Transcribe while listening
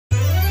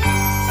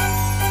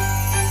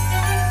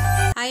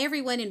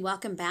everyone, and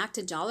welcome back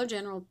to Dollar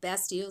General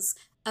Best Deals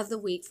of the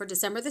Week for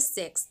December the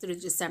 6th through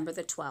December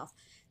the 12th.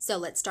 So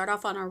let's start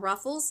off on our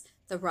ruffles.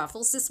 The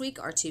ruffles this week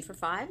are 2 for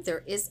 $5.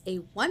 There is a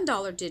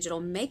 $1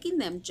 digital, making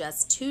them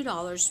just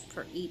 $2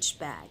 per each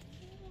bag.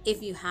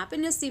 If you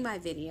happen to see my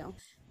video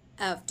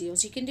of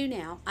deals you can do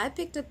now, I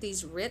picked up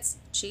these Ritz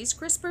cheese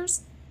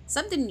crispers,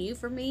 something new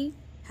for me.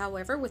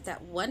 However, with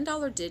that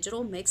 $1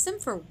 digital, makes them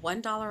for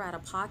 $1 out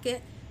of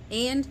pocket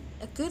and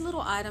a good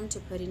little item to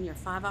put in your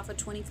 5 off of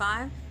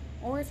 25,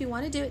 or if you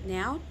want to do it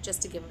now,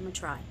 just to give them a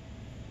try.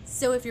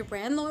 So if you're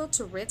brand loyal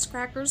to Ritz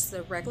crackers,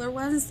 the regular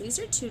ones, these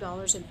are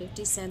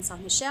 $2.50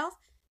 on the shelf.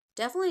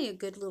 Definitely a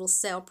good little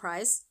sale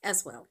price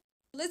as well.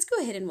 Let's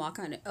go ahead and walk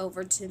on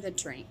over to the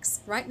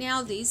drinks. Right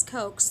now, these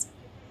Cokes,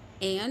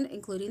 and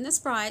including the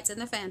Sprites and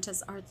the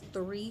Fantas, are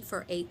 3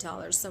 for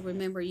 $8. So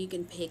remember, you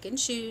can pick and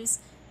choose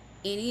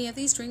any of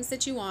these drinks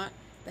that you want,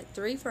 but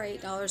 3 for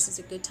 $8 is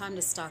a good time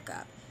to stock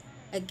up.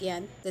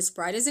 Again, the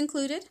Sprite is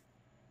included.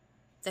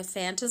 The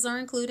Fantas are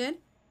included.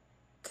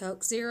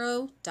 Coke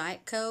Zero,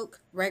 Diet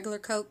Coke, regular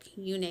Coke,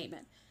 you name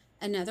it.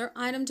 Another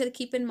item to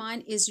keep in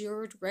mind is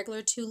your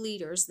regular 2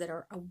 liters that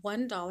are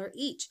 $1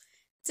 each.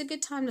 It's a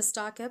good time to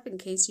stock up in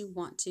case you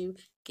want to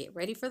get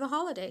ready for the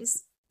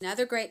holidays.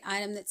 Another great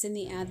item that's in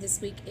the ad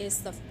this week is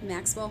the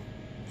Maxwell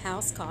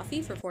House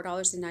coffee for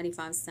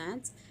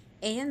 $4.95.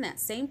 And that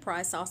same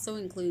price also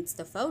includes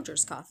the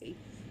Folgers coffee.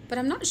 But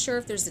I'm not sure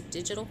if there's a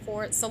digital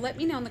for it, so let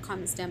me know in the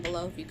comments down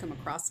below if you come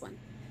across one.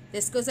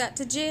 This goes out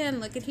to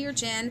Jen. Look at here,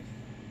 Jen.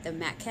 The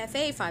Mac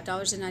Cafe,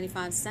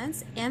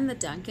 $5.95, and the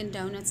Dunkin'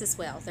 Donuts as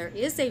well. There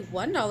is a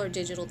 $1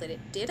 digital that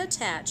it did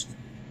attach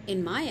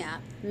in my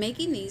app,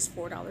 making these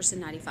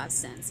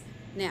 $4.95.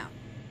 Now,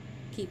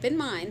 keep in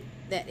mind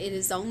that it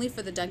is only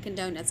for the Dunkin'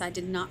 Donuts. I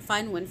did not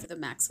find one for the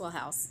Maxwell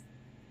House.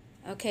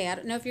 Okay, I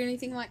don't know if you're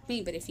anything like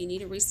me, but if you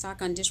need a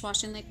restock on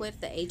dishwashing liquid,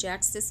 the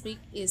Ajax this week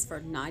is for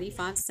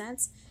 95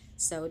 cents.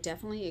 So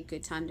definitely a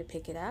good time to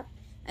pick it up.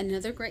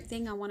 Another great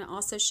thing I want to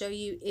also show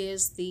you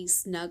is the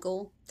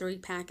Snuggle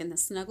 3-pack and the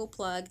Snuggle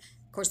plug.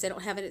 Of course, they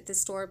don't have it at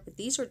this store, but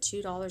these are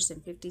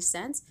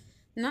 $2.50.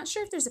 I'm not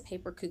sure if there's a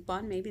paper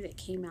coupon maybe that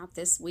came out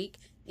this week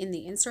in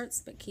the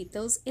inserts, but keep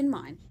those in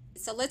mind.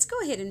 So let's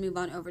go ahead and move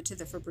on over to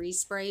the Febreze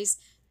sprays,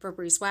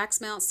 Febreze wax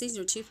melts. These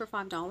are 2 for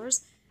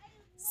 $5.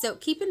 So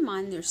keep in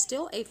mind there's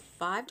still a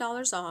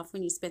 $5 off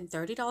when you spend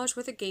 $30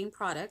 worth of Gain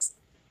products.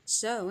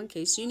 So in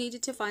case you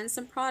needed to find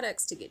some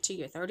products to get to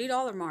your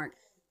 $30 mark,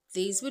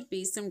 these would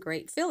be some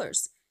great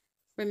fillers.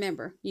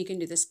 Remember, you can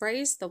do the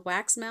sprays, the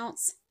wax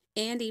melts,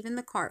 and even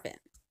the Carvent.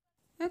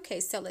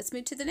 Okay, so let's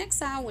move to the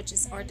next aisle, which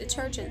is our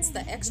detergents. The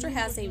Extra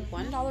has a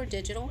 $1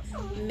 digital,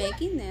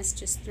 making this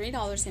just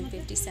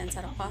 $3.50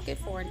 out of pocket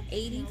for an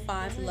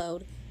 85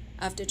 load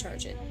of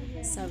detergent.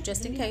 So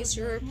just in case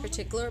you're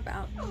particular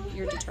about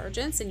your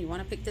detergents and you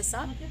want to pick this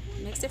up,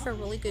 it makes it for a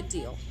really good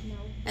deal.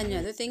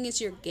 Another thing is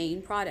your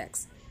Gain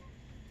products.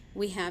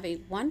 We have a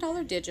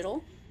 $1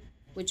 digital,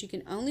 which you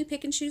can only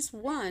pick and choose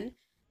one,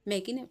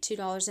 making it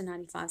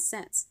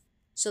 $2.95.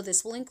 So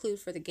this will include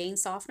for the Gain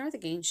softener, the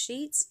Gain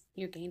sheets,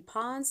 your Gain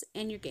ponds,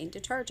 and your Gain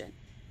detergent.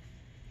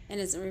 And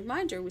as a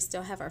reminder, we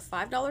still have our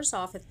 $5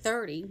 off at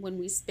 $30 when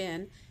we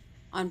spend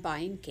on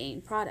buying Gain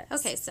products.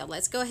 Okay, so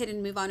let's go ahead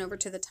and move on over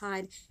to the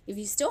Tide. If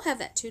you still have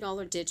that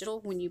 $2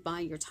 digital when you buy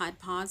your Tide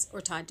Pods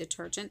or Tide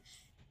detergent,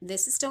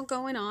 this is still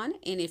going on,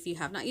 and if you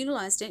have not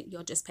utilized it,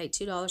 you'll just pay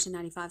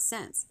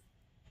 $2.95.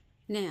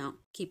 Now,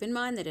 keep in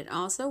mind that it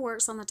also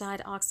works on the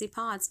Tide Oxy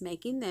Pods,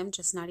 making them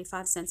just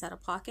 95 cents out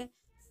of pocket.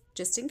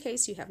 Just in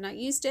case you have not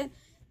used it,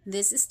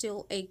 this is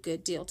still a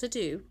good deal to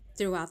do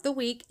throughout the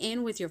week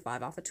and with your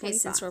 5 off of 25. Okay,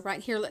 since we're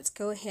right here, let's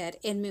go ahead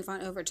and move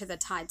on over to the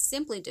Tide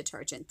Simply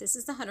detergent. This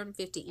is the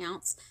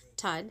 150-ounce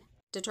Tide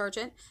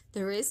detergent.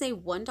 There is a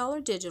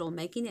 $1 digital,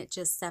 making it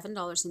just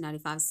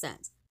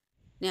 $7.95.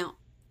 Now,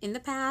 in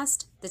the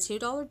past, the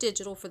 $2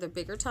 digital for the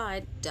bigger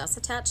Tide does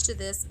attach to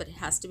this, but it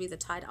has to be the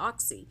Tide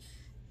Oxy.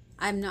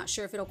 I'm not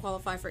sure if it'll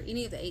qualify for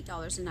any of the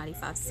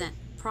 $8.95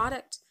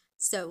 product,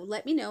 so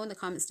let me know in the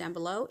comments down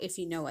below if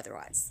you know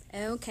otherwise.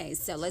 Okay,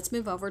 so let's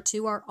move over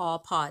to our All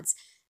Pods.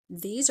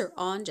 These are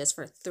on just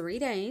for 3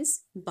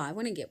 days, buy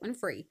one and get one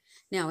free.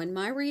 Now in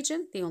my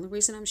region, the only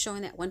reason I'm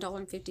showing that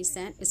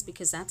 $1.50 is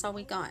because that's all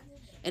we got,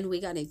 and we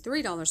got a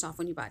 $3 off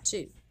when you buy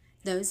 2.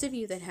 Those of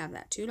you that have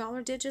that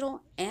 $2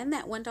 digital and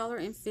that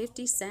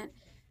 $1.50,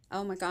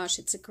 oh my gosh,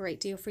 it's a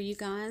great deal for you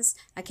guys.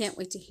 I can't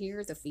wait to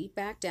hear the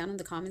feedback down in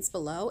the comments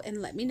below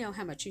and let me know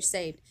how much you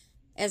saved.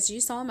 As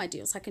you saw in my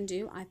deals I can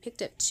do, I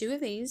picked up 2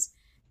 of these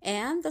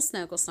and the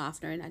Snuggle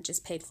softener, and I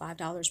just paid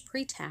 $5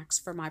 pre-tax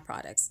for my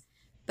products.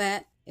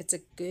 But it's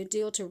a good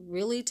deal to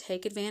really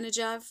take advantage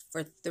of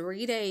for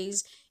 3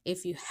 days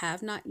if you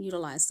have not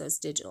utilized those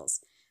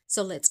digitals.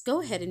 So let's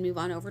go ahead and move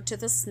on over to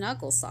the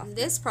Snuggle softener.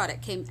 This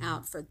product came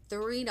out for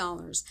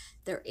 $3.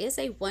 There is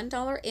a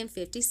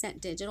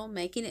 $1.50 digital,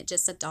 making it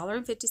just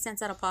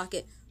 $1.50 out of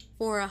pocket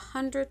for a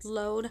 100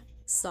 load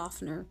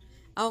softener.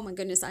 Oh my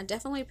goodness, I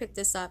definitely picked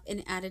this up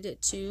and added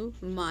it to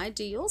my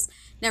deals.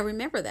 Now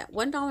remember that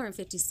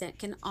 $1.50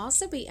 can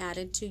also be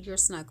added to your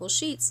Snuggle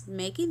sheets,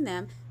 making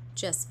them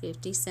just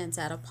 50 cents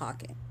out of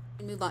pocket.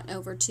 Move on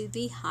over to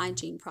the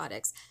hygiene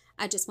products.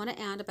 I just want to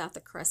add about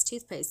the Crest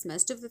toothpaste.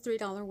 Most of the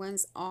 $3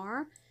 ones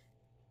are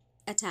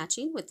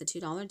attaching with the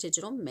 $2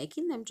 digital,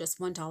 making them just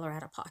 $1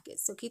 out of pocket.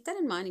 So keep that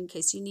in mind in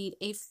case you need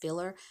a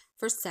filler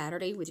for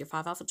Saturday with your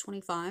 5 off of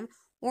 25,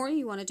 or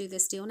you want to do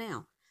this deal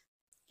now.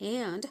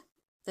 And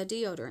the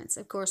deodorants.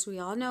 Of course, we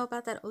all know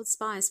about that Old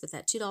Spice with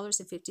that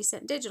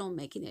 $2.50 digital,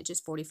 making it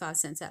just 45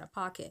 cents out of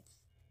pocket.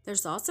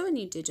 There's also a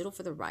new digital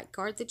for the right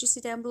guard that you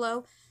see down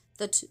below.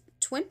 The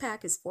twin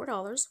pack is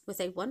 $4 with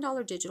a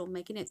 $1 digital,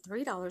 making it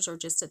 $3 or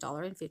just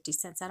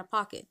 $1.50 out of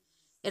pocket.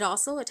 It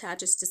also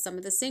attaches to some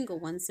of the single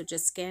ones, so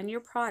just scan your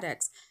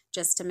products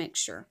just to make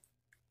sure.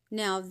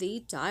 Now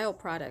the dial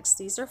products,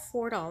 these are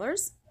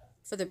 $4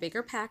 for the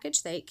bigger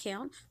package, the 8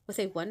 count, with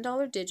a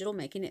 $1 digital,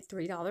 making it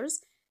 $3.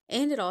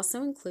 And it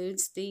also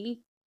includes the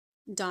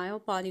dial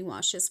body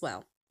wash as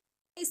well.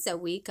 Okay, so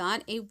we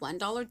got a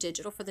 $1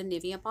 digital for the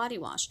Nivea body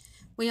wash.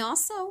 We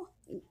also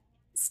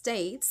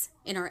states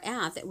in our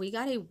ad that we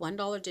got a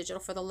 $1 digital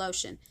for the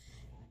lotion.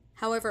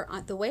 However,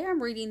 the way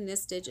I'm reading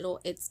this digital,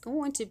 it's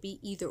going to be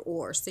either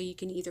or. So you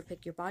can either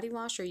pick your body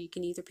wash or you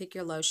can either pick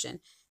your lotion.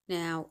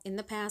 Now, in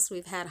the past,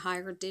 we've had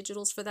higher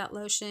digitals for that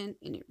lotion,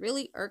 and it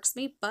really irks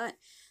me, but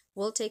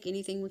we'll take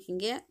anything we can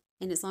get.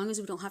 And as long as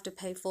we don't have to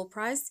pay full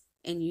price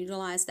and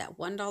utilize that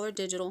 $1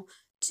 digital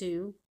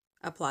to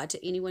apply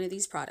to any one of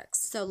these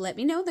products. So let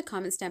me know in the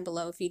comments down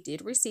below if you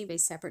did receive a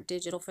separate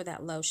digital for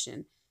that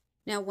lotion.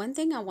 Now, one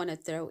thing I want to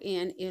throw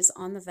in is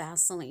on the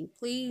Vaseline.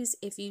 Please,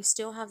 if you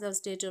still have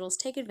those digitals,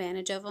 take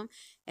advantage of them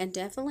and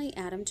definitely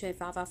add them to a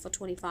 5 off of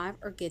 25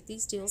 or get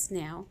these deals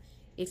now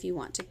if you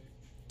want to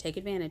take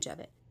advantage of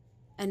it.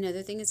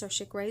 Another thing is our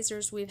Chic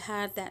razors. We've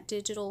had that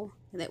digital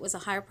that was a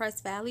higher price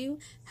value.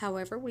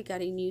 However, we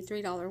got a new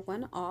 $3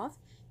 one off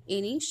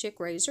any Chic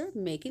razor,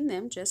 making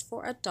them just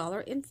for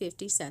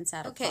 $1.50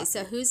 out of pocket. Okay,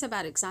 so who's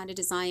about excited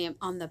as I am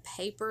on the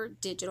paper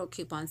digital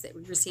coupons that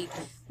we received?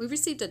 We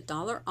received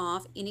 $1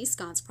 off any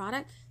Scott's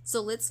product.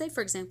 So let's say,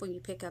 for example, you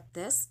pick up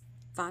this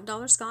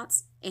 $5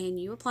 Scott's and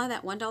you apply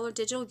that $1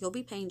 digital, you'll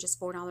be paying just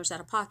 $4 out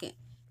of pocket.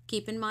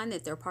 Keep in mind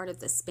that they're part of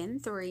the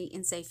spend 3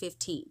 and save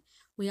 15.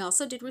 We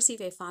also did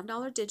receive a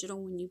 $5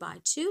 digital when you buy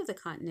 2 of the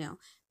Continental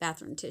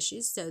bathroom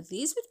tissues. So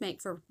these would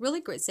make for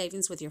really great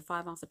savings with your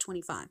 5 off of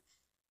 25.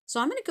 So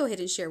I'm going to go ahead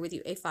and share with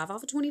you a 5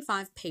 off of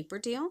 25 paper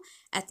deal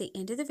at the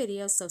end of the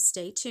video, so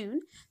stay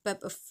tuned.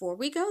 But before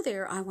we go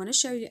there, I want to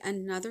show you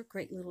another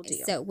great little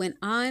deal. So when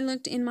I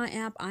looked in my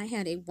app, I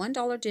had a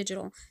 $1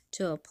 digital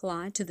to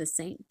apply to the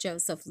St.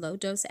 Joseph low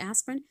dose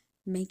aspirin,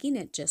 making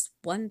it just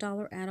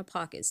 $1 out of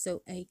pocket.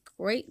 So a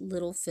great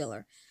little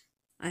filler.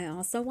 I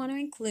also want to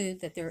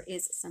include that there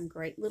is some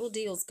great little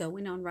deals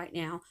going on right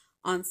now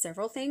on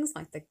several things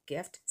like the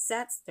gift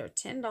sets. They're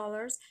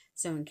 $10.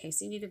 So in case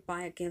you need to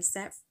buy a gift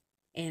set,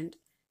 and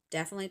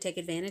definitely take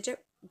advantage of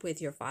it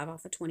with your 5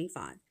 off of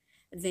 25.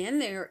 Then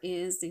there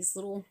is these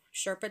little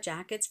Sherpa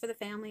jackets for the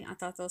family. I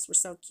thought those were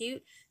so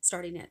cute,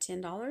 starting at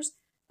 $10.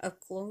 Of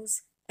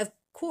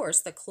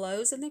course, the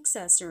clothes and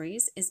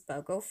accessories is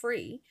BOGO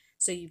free.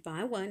 So you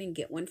buy one and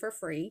get one for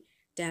free.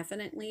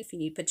 Definitely, if you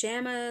need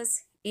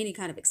pajamas, any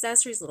kind of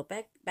accessories, little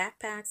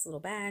backpacks, little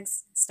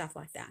bags, stuff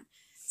like that.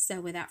 So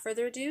without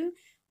further ado,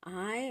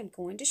 I am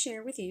going to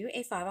share with you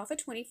a 5 off of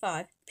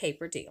 25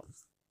 paper deal.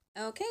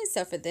 Okay,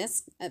 so for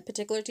this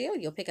particular deal,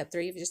 you'll pick up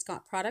 3 of your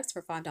Scott products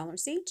for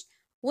 $5 each,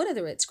 1 of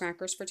the Ritz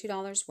crackers for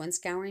 $2, 1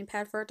 scouring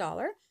pad for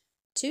 $1,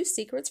 2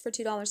 Secrets for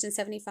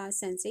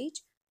 $2.75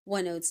 each,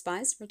 1 Old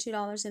Spice for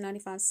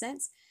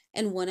 $2.95,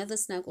 and 1 of the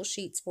Snuggle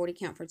Sheets 40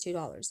 count for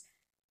 $2.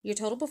 Your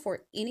total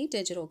before any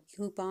digital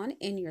coupon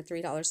in your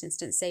 $3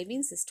 instant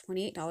savings is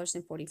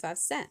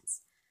 $28.45.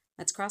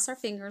 Let's cross our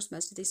fingers.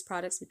 Most of these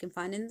products we can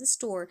find in the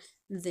store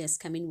this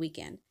coming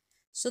weekend.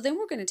 So then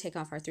we're going to take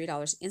off our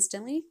 $3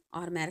 instantly,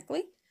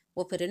 automatically.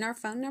 We'll put in our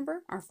phone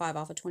number. Our 5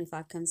 off of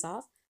 25 comes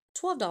off.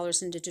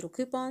 $12 in digital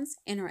coupons,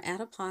 and our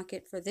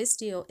out-of-pocket for this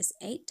deal is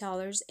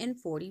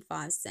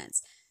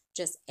 $8.45.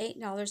 Just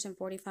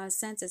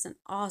 $8.45 is an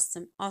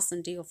awesome,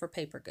 awesome deal for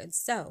paper goods.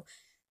 So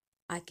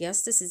I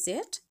guess this is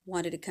it.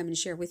 Wanted to come and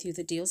share with you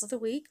the deals of the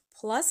week,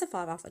 plus a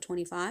 5 off of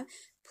 25.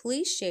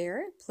 Please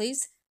share.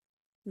 Please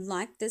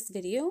like this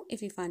video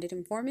if you find it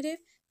informative.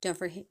 Don't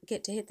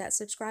forget to hit that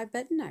subscribe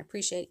button. I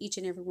appreciate each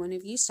and every one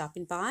of you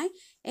stopping by.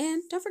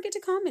 And don't forget to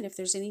comment if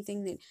there's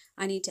anything that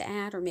I need to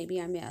add or maybe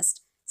I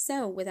missed.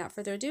 So without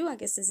further ado, I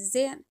guess this is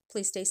it.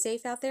 Please stay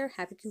safe out there.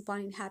 Happy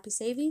couponing, happy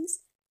savings.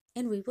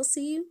 And we will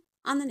see you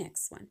on the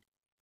next one.